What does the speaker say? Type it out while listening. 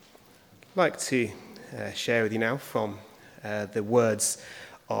I'd like to share with you now from the words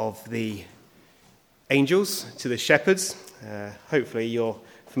of the angels to the shepherds. Hopefully you're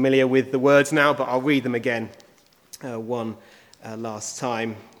familiar with the words now, but I'll read them again one last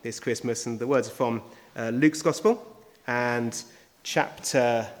time this Christmas. And the words are from Luke's Gospel and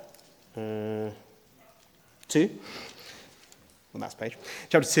chapter 2. On that page.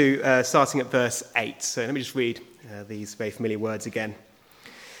 Chapter 2, starting at verse 8. So let me just read these very familiar words again.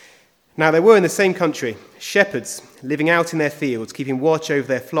 Now there were in the same country shepherds living out in their fields, keeping watch over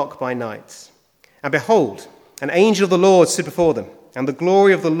their flock by night. And behold, an angel of the Lord stood before them, and the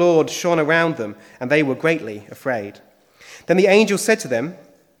glory of the Lord shone around them, and they were greatly afraid. Then the angel said to them,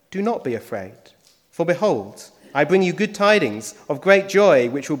 "Do not be afraid, for behold, I bring you good tidings of great joy,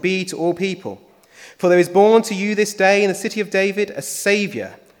 which will be to all people. For there is born to you this day in the city of David a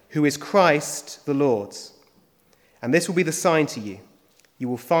Saviour, who is Christ the Lord. And this will be the sign to you. You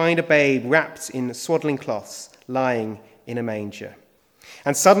will find a babe wrapped in swaddling cloths, lying in a manger."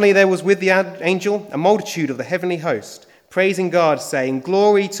 And suddenly there was with the angel a multitude of the heavenly host, praising God, saying,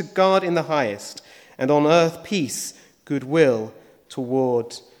 "Glory to God in the highest, and on earth peace, goodwill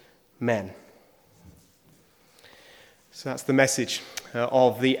toward men." So that's the message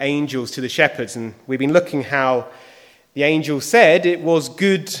of the angels to the shepherds. And we've been looking how the angel said it was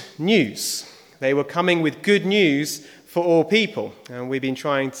good news. They were coming with good news for all people. And we've been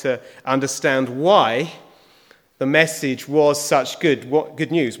trying to understand why the message was such good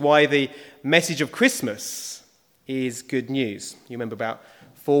news, why the message of Christmas is good news. You remember about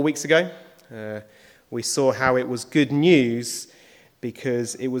 4 weeks ago, we saw how it was good news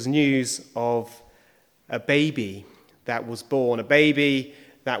because it was news of a baby that was born, a baby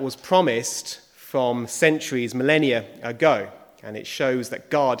that was promised from centuries, millennia ago. And it shows that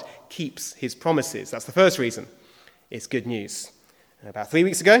God keeps his promises. That's the first reason it's good news. About 3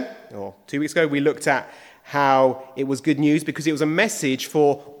 weeks ago, or 2 weeks ago, we looked at how it was good news because it was a message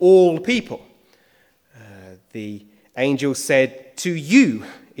for all people. The angel said, "To you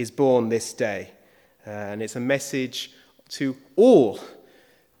is born this day." And it's a message to all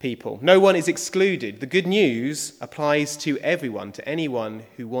people. No one is excluded. The good news applies to everyone, to anyone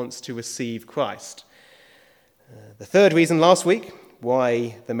who wants to receive Christ. The third reason last week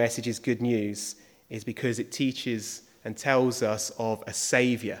why the message is good news is because it teaches and tells us of a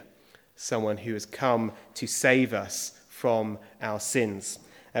Saviour, someone who has come to save us from our sins.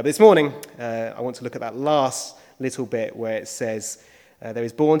 But this morning, I want to look at that last little bit where it says, "There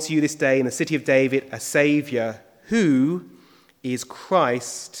is born to you this day in the city of David a Saviour who is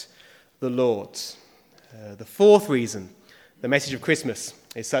Christ the Lord." The fourth reason the message of Christmas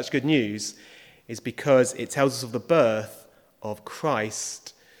is such good news is because it tells us of the birth of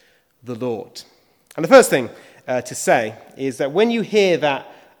Christ the Lord. And the first thing to say is that when you hear that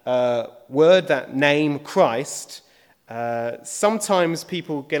word, that name, Christ, sometimes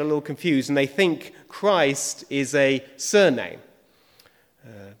people get a little confused and they think Christ is a surname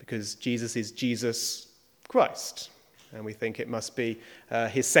because Jesus is Jesus Christ. And we think it must be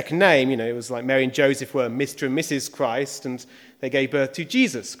his second name. You know, it was like Mary and Joseph were Mr. and Mrs. Christ and they gave birth to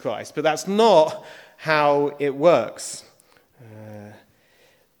Jesus Christ. But that's not how it works.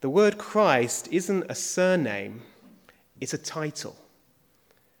 The word Christ isn't a surname, it's a title.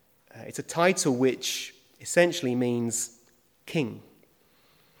 It's a title which essentially means king.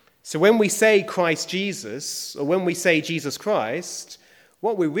 So when we say Christ Jesus, or when we say Jesus Christ,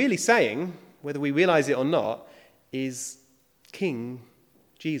 what we're really saying, whether we realize it or not, is King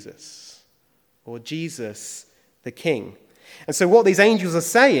Jesus, or Jesus the King. And so what these angels are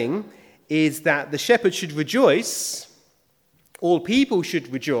saying is that the shepherds should rejoice, all people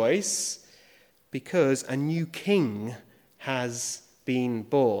should rejoice, because a new king has been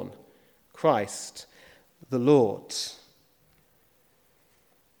born, Christ the Lord.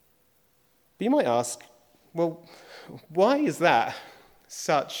 But you might ask, well, why is that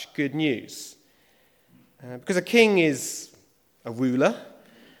such good news? Because a king is a ruler.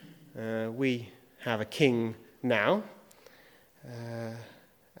 We have a king now.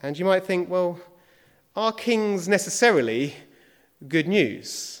 And you might think, well, are kings necessarily good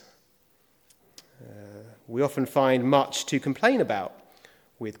news? We often find much to complain about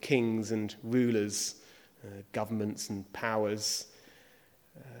with kings and rulers, governments and powers.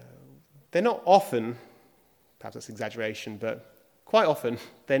 They're not often, perhaps that's exaggeration, but quite often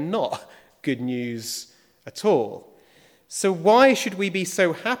they're not good news at all. So why should we be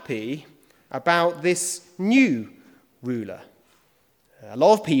so happy about this new ruler? A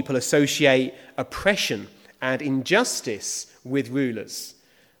lot of people associate oppression and injustice with rulers,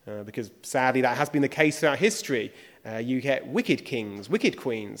 because sadly that has been the case throughout history. You get wicked kings, wicked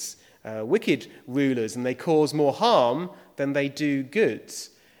queens, wicked rulers, and they cause more harm than they do good.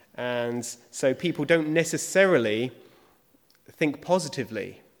 And so people don't necessarily think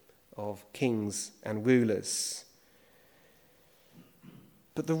positively of kings and rulers.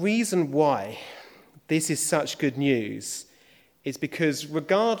 But the reason why this is such good news is because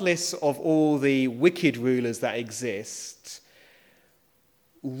regardless of all the wicked rulers that exist,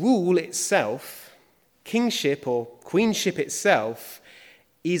 rule itself, kingship or queenship itself,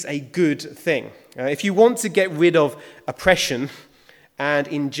 is a good thing. If you want to get rid of oppression and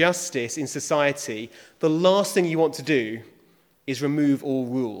injustice in society, the last thing you want to do is remove all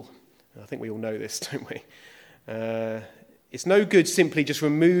rule. I think we all know this, don't we? It's no good simply just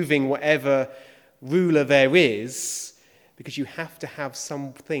removing whatever ruler there is, because you have to have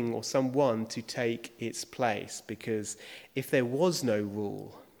something or someone to take its place. Because if there was no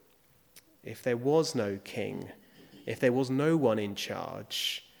rule, if there was no king, if there was no one in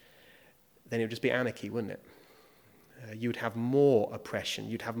charge, then it would just be anarchy, wouldn't it? You would have more oppression,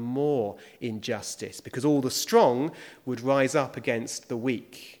 you'd have more injustice, because all the strong would rise up against the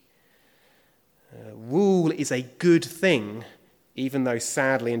weak. Rule is a good thing, even though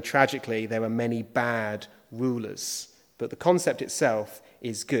sadly and tragically there are many bad rulers. But the concept itself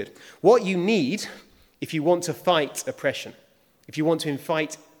is good. What you need, if you want to fight oppression, if you want to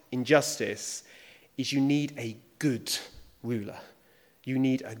fight injustice, is you need a good ruler. You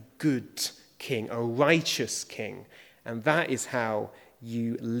need a good king, a righteous king. And that is how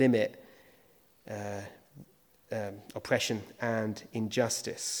you limit oppression and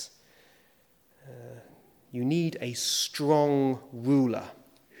injustice. You need a strong ruler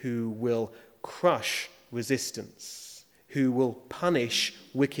who will crush resistance, who will punish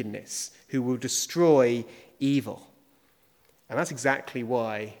wickedness, who will destroy evil. And that's exactly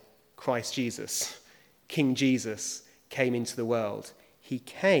why Christ Jesus, King Jesus, came into the world. He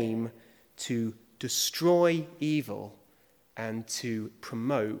came to destroy evil and to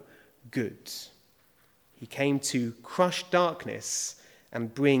promote good. He came to crush darkness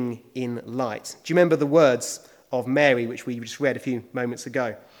and bring in light. Do you remember the words of Mary, which we just read a few moments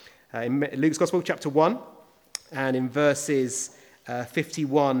ago? In Luke's Gospel, chapter 1, and in verses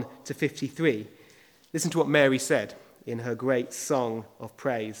 51 to 53. Listen to what Mary said in her great song of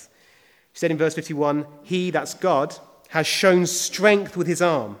praise. She said in verse 51, "He," that's God, "has shown strength with his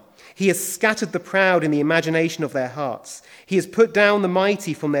arm. He has scattered the proud in the imagination of their hearts. He has put down the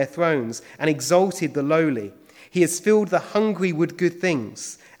mighty from their thrones and exalted the lowly. He has filled the hungry with good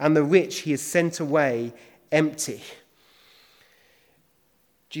things, and the rich he has sent away empty."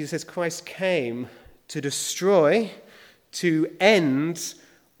 Jesus says Christ came to destroy, to end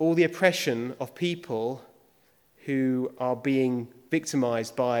all the oppression of people who are being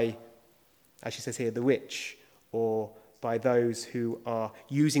victimized by, as she says here, the rich, or by those who are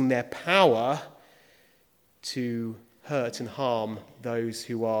using their power to hurt and harm those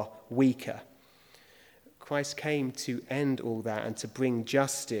who are weaker. Christ came to end all that and to bring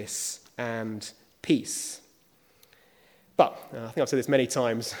justice and peace. But, I think I've said this many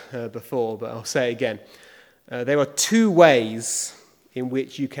times before, but I'll say it again. There are two ways in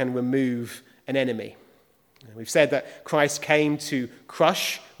which you can remove an enemy. We've said that Christ came to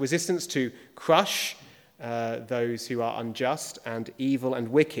crush resistance, to crush those who are unjust and evil and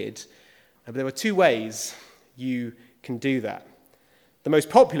wicked. But there are two ways you can do that. The most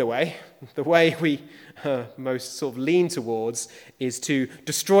popular way, the way we most sort of lean towards, is to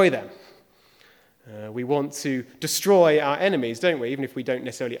destroy them. We want to destroy our enemies, don't we? Even if we don't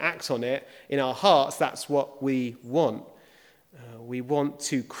necessarily act on it, in our hearts, that's what we want. We want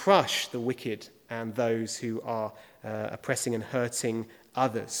to crush the wicked and those who are oppressing and hurting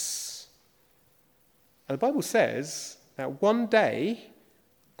others. And the Bible says that one day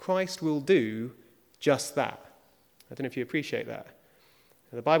Christ will do just that. I don't know if you appreciate that.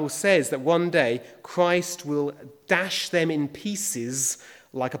 The Bible says that one day Christ will dash them in pieces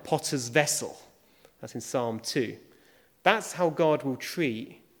like a potter's vessel. That's in Psalm 2. That's how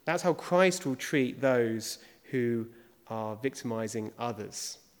that's how Christ will treat those who are victimizing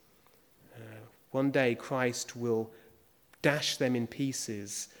others. One day Christ will dash them in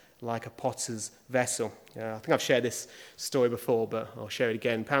pieces like a potter's vessel. I think I've shared this story before, but I'll share it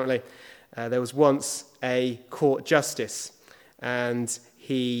again. Apparently, there was once a court justice, and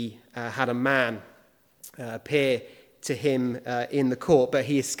he had a man appear to him in the court, but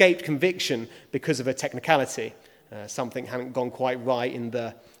he escaped conviction because of a technicality. Something hadn't gone quite right in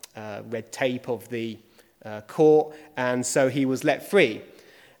the red tape of the court, and so he was let free.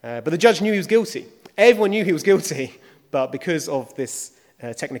 But the judge knew he was guilty. Everyone knew he was guilty, but because of this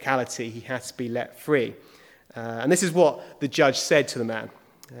technicality, he had to be let free. And this is what the judge said to the man.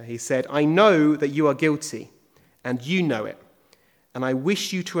 He said, "I know that you are guilty, and you know it. And I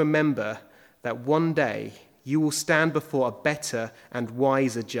wish you to remember that one day you will stand before a better and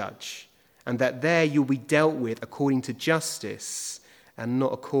wiser judge, and that there you'll be dealt with according to justice and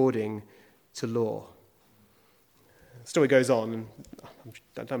not according to law." The story goes on,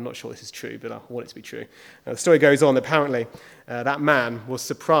 and I'm not sure this is true, but I want it to be true. The story goes on, apparently, that man was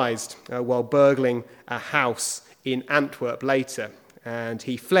surprised while burgling a house in Antwerp later, and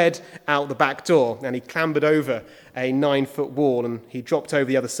he fled out the back door, and he clambered over a 9-foot wall, and he dropped over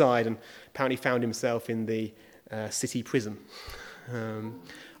the other side, and apparently found himself in the city prison.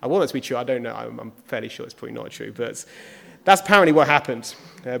 I want it to be true, I don't know, I'm fairly sure it's probably not true, but that's apparently what happened.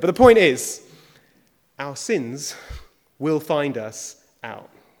 But the point is, our sins will find us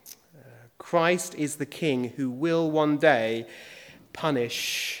out. Christ is the King who will one day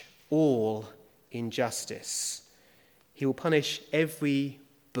punish all injustice. He will punish every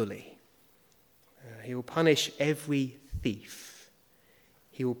bully. He will punish every thief.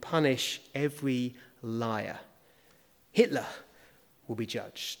 He will punish every liar. Hitler will be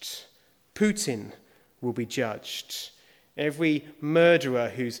judged. Putin will be judged. Every murderer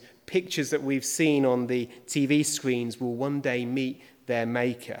whose pictures that we've seen on the TV screens will one day meet their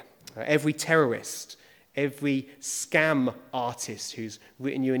maker. Every terrorist, every scam artist who's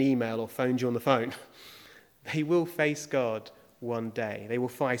written you an email or phoned you on the phone, they will face God one day. They will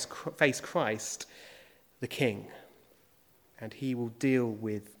face Christ, the King, and he will deal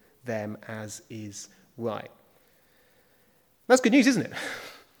with them as is right. That's good news, isn't it?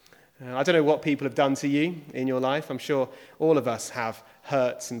 I don't know what people have done to you in your life. I'm sure all of us have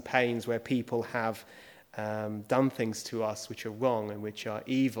hurts and pains where people have done things to us which are wrong and which are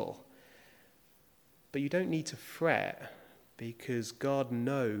evil. But you don't need to fret, because God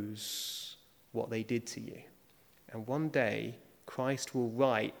knows what they did to you. And one day, Christ will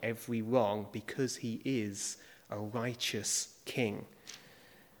right every wrong because he is a righteous King.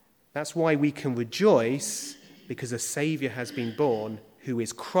 That's why we can rejoice, because a Saviour has been born who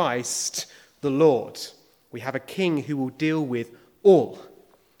is Christ the Lord. We have a King who will deal with all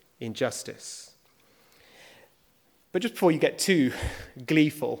injustice. But just before you get too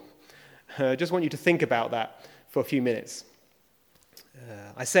gleeful, I just want you to think about that for a few minutes.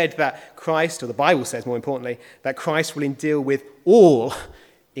 I said that Christ, or the Bible says more importantly, that Christ will deal with all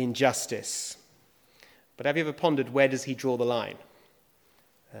injustice. But have you ever pondered, where does he draw the line?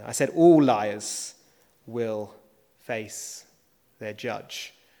 I said all liars will face their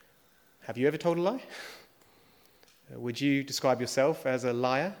judge. Have you ever told a lie? Would you describe yourself as a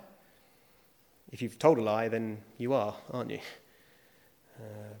liar? If you've told a lie, then you are, aren't you?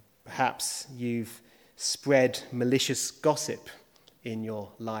 Perhaps you've spread malicious gossip in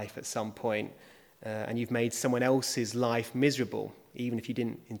your life at some point, and you've made someone else's life miserable, even if you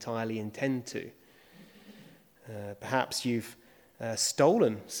didn't entirely intend to. Perhaps you've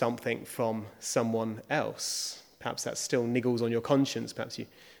stolen something from someone else. Perhaps that still niggles on your conscience. Perhaps you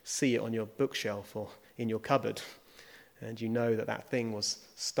see it on your bookshelf or in your cupboard, and you know that that thing was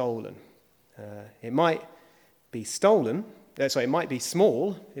stolen. It might be stolen. It might be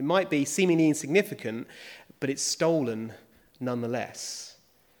small. It might be seemingly insignificant, but it's stolen nonetheless.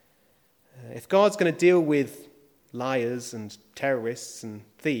 If God's going to deal with liars and terrorists and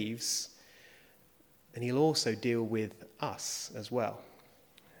thieves, then he'll also deal with us as well,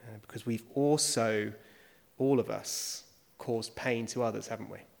 because we've also, all of us, caused pain to others, haven't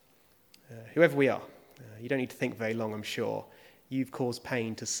we? Whoever we are, you don't need to think very long, I'm sure. You've caused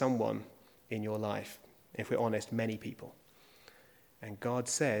pain to someone in your life. If we're honest, many people. And God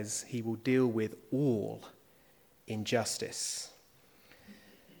says he will deal with all injustice.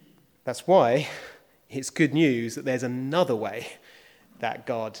 That's why it's good news that there's another way that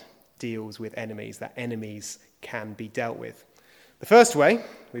God deals with enemies, that enemies can be dealt with. The first way,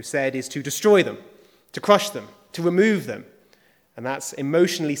 we've said, is to destroy them, to crush them, to remove them. And that's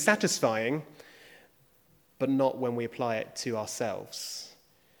emotionally satisfying, but not when we apply it to ourselves.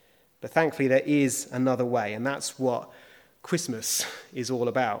 But thankfully there is another way, and that's what Christmas is all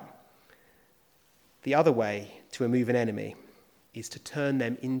about. The other way to remove an enemy is to turn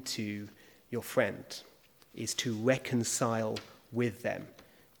them into your friend, is to reconcile with them,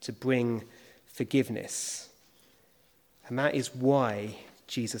 to bring forgiveness. And that is why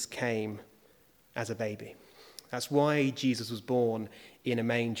Jesus came as a baby. That's why Jesus was born in a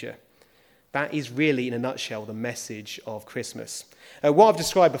manger. That is really, in a nutshell, the message of Christmas. What I've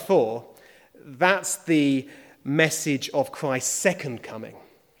described before, that's the message of Christ's second coming.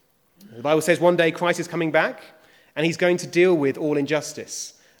 The Bible says one day Christ is coming back, and he's going to deal with all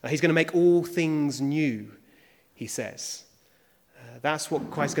injustice. He's going to make all things new. he says. That's what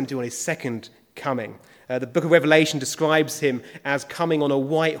Christ's going to do on his second coming. The book of Revelation describes him as coming on a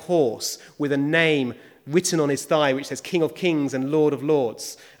white horse with a name written on his thigh which says King of Kings and Lord of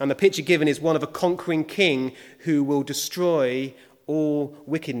Lords. And the picture given is one of a conquering king who will destroy all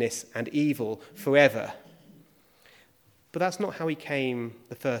wickedness and evil forever. But that's not how he came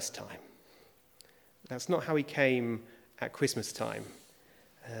the first time. That's not how he came at Christmas time.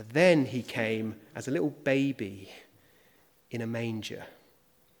 Then he came as a little baby in a manger.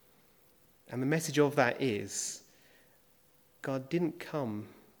 And the message of that is, God didn't come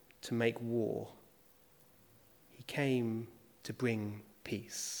to make war. He came to bring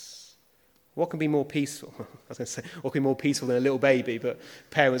peace. What can be more peaceful? I was going to say, what can be more peaceful than a little baby, but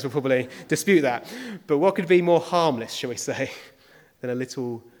parents will probably dispute that. But what could be more harmless, shall we say, than a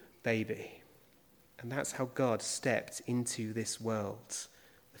little baby? And that's how God stepped into this world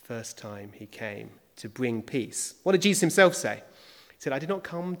the first time he came, to bring peace. What did Jesus himself say? He said, I did not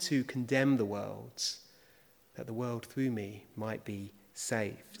come to condemn the world, that the world through me might be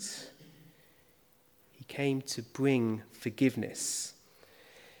saved. He came to bring forgiveness.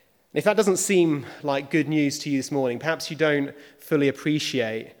 If that doesn't seem like good news to you this morning, perhaps you don't fully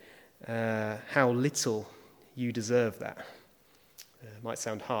appreciate how little you deserve that. It might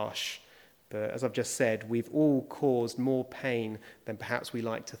sound harsh, but as I've just said, we've all caused more pain than perhaps we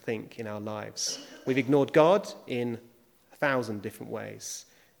like to think in our lives. We've ignored God in 1,000 different ways,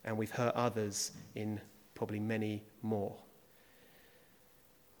 and we've hurt others in probably many more.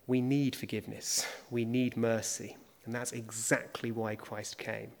 We need forgiveness. We need mercy. And that's exactly why Christ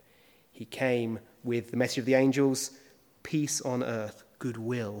came. He came with the message of the angels, peace on earth,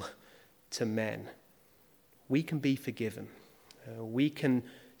 goodwill to men. We can be forgiven. We can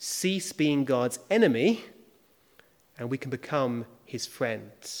cease being God's enemy, and we can become his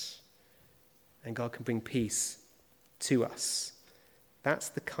friends. And God can bring peace to us. That's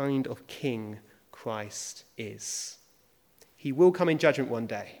the kind of king Christ is. He will come in judgment one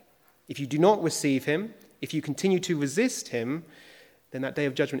day. If you do not receive him, if you continue to resist him, then that day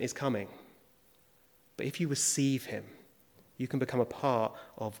of judgment is coming. But if you receive him, you can become a part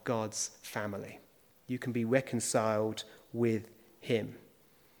of God's family. You can be reconciled with him.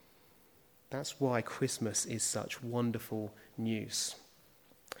 That's why Christmas is such wonderful news.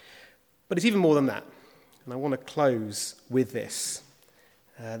 But it's even more than that. And I want to close with this.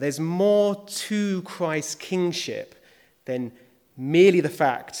 There's more to Christ's kingship than merely the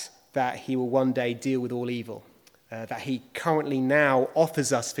fact that he will one day deal with all evil, that he currently now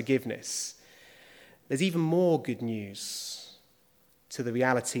offers us forgiveness. There's even more good news to the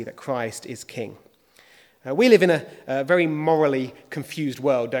reality that Christ is king. We live in a very morally confused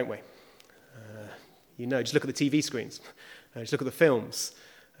world, don't we? Just look at the TV screens, just look at the films,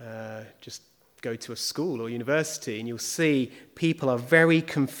 just go to a school or university and you'll see people are very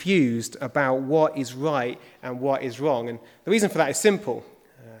confused about what is right and what is wrong. And the reason for that is simple.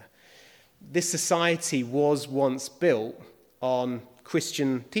 This society was once built on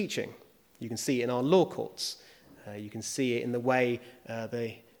Christian teaching. You can see it in our law courts. You can see it in the way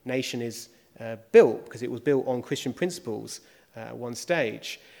the nation is built, because it was built on Christian principles at one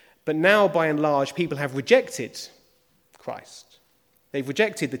stage. But now, by and large, people have rejected Christ. They've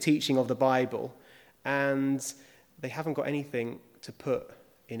rejected the teaching of the Bible, and they haven't got anything to put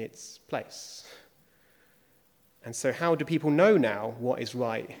in its place. And so how do people know now what is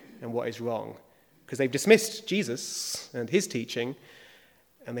right and what is wrong? Because they've dismissed Jesus and his teaching,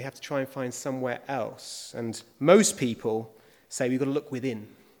 and they have to try and find somewhere else. And most people say we've got to look within.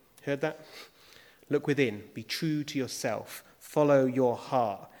 Heard that? Look within. Be true to yourself. Follow your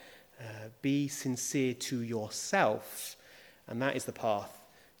heart. Be sincere to yourself. And that is the path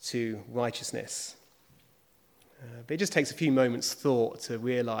to righteousness. But it just takes a few moments' thought to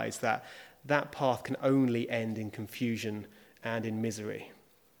realize that that path can only end in confusion and in misery.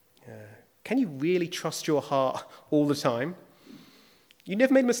 Can you really trust your heart all the time? You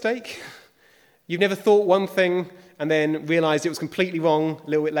never made a mistake? You've never thought one thing and then realized it was completely wrong a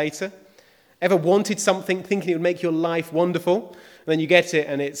little bit later? Ever wanted something thinking it would make your life wonderful, and then you get it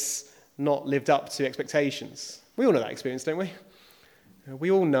and it's not lived up to expectations? We all know that experience, don't we?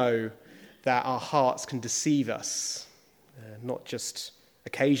 We all know that our hearts can deceive us, not just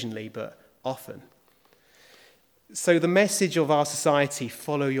occasionally, but often. So the message of our society,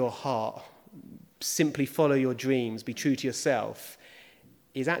 follow your heart, simply follow your dreams, be true to yourself,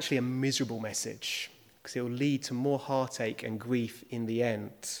 is actually a miserable message, because it will lead to more heartache and grief in the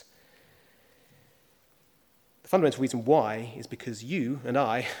end. The fundamental reason why is because you and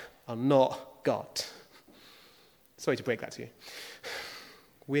I are not God. Sorry to break that to you.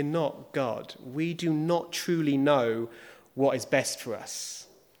 We're not God. We do not truly know what is best for us.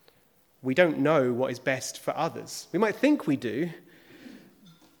 We don't know what is best for others. We might think we do,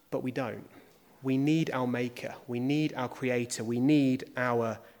 but we don't. We need our Maker. We need our Creator. We need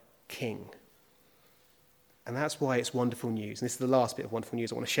our King. And that's why it's wonderful news. And this is the last bit of wonderful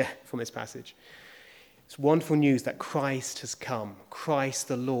news I want to share from this passage. It's wonderful news that Christ has come, Christ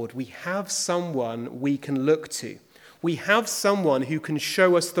the Lord. We have someone we can look to. We have someone who can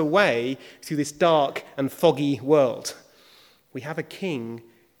show us the way through this dark and foggy world. We have a King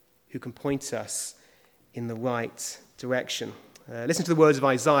who can point us in the right direction. Listen to the words of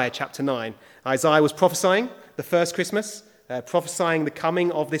Isaiah chapter 9. Isaiah was prophesying the first Christmas, prophesying the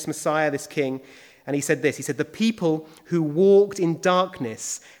coming of this Messiah, this King. And he said this, he said, "The people who walked in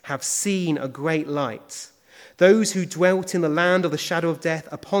darkness have seen a great light. Those who dwelt in the land of the shadow of death,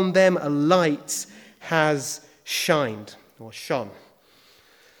 upon them a light has shined," or shone.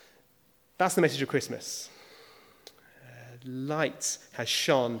 That's the message of Christmas. Light has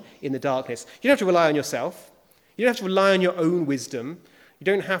shone in the darkness. You don't have to rely on yourself. You don't have to rely on your own wisdom. You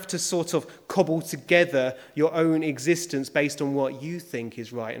don't have to sort of cobble together your own existence based on what you think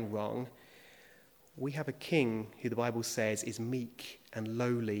is right and wrong. We have a King who the Bible says is meek and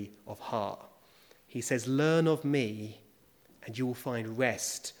lowly of heart. He says, "Learn of me and you will find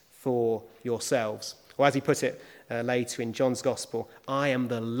rest for yourselves." Or as he put it later in John's Gospel, "I am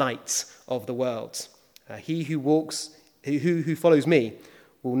the light of the world. He who follows me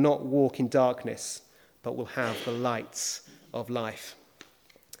will not walk in darkness, but will have the light of life."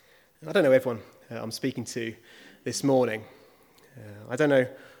 I don't know everyone I'm speaking to this morning. I don't know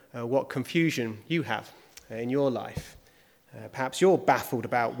what confusion you have in your life. Perhaps you're baffled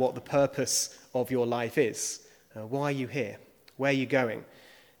about what the purpose of your life is. Why are you here? Where are you going?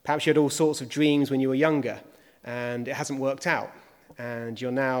 Perhaps you had all sorts of dreams when you were younger and it hasn't worked out. And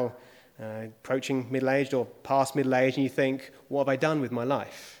you're now approaching middle-aged or past middle-age and you think, what have I done with my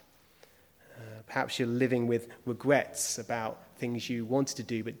life? Perhaps you're living with regrets about things you wanted to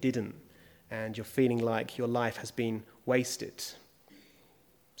do but didn't. And you're feeling like your life has been wasted.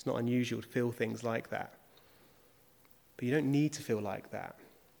 It's not unusual to feel things like that. But you don't need to feel like that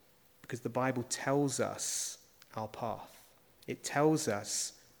because the Bible tells us our path. It tells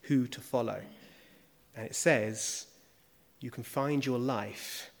us who to follow. And it says you can find your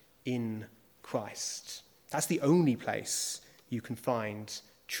life in Christ. That's the only place you can find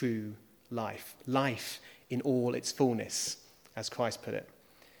true life. Life in all its fullness, as Christ put it.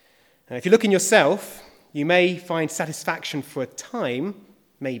 And if you look in yourself, you may find satisfaction for a time,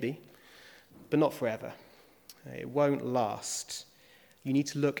 maybe, but not forever. It won't last. You need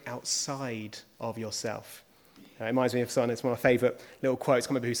to look outside of yourself. It reminds me of someone, it's one of my favourite little quotes, I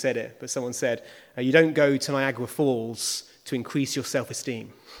can't remember who said it, but someone said, "You don't go to Niagara Falls to increase your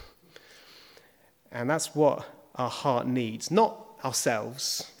self-esteem." And that's what our heart needs. Not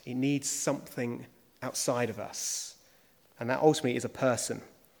ourselves. It needs something outside of us. And that ultimately is a person,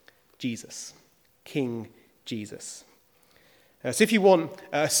 Jesus, King Jesus. So if you want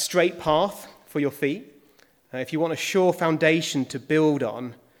a straight path for your feet, if you want a sure foundation to build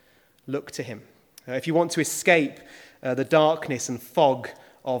on, look to him. If you want to escape the darkness and fog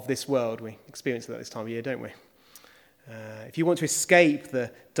of this world, we experience that this time of year, don't we? If you want to escape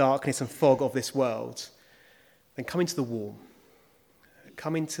the darkness and fog of this world, then come into the warm.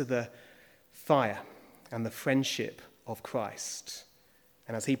 Come into the fire and the friendship of Christ.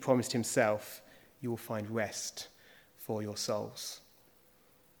 And as he promised himself, you will find rest for your souls.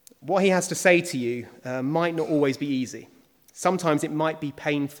 What he has to say to you might not always be easy. Sometimes it might be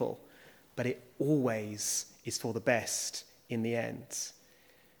painful, but it always is for the best in the end.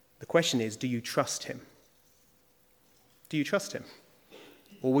 The question is, do you trust him? Do you trust him?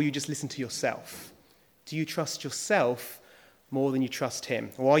 Or will you just listen to yourself? Do you trust yourself more than you trust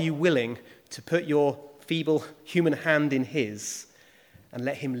him? Or are you willing to put your feeble human hand in his and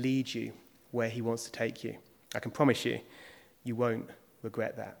let him lead you where he wants to take you? I can promise you, you won't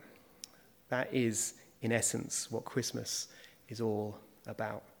regret that. That is, in essence, what Christmas is all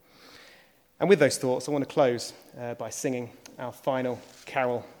about. And with those thoughts, I want to close by singing our final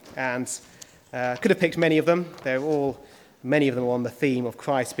carol. And I could have picked many of them. Many of them are on the theme of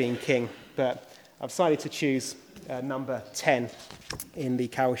Christ being King. But I've decided to choose number 10 in the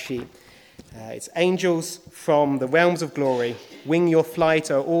carol sheet. It's "Angels from the realms of glory, wing your flight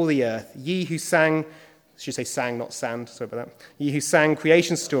o'er all the earth. Ye who sang," I should say sang, not sand, sorry about that. "Ye who sang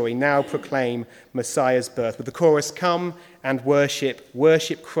creation's story, now proclaim Messiah's birth." With the chorus, "Come and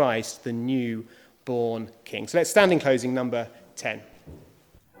worship Christ, the new born King." So let's stand in closing, number 10.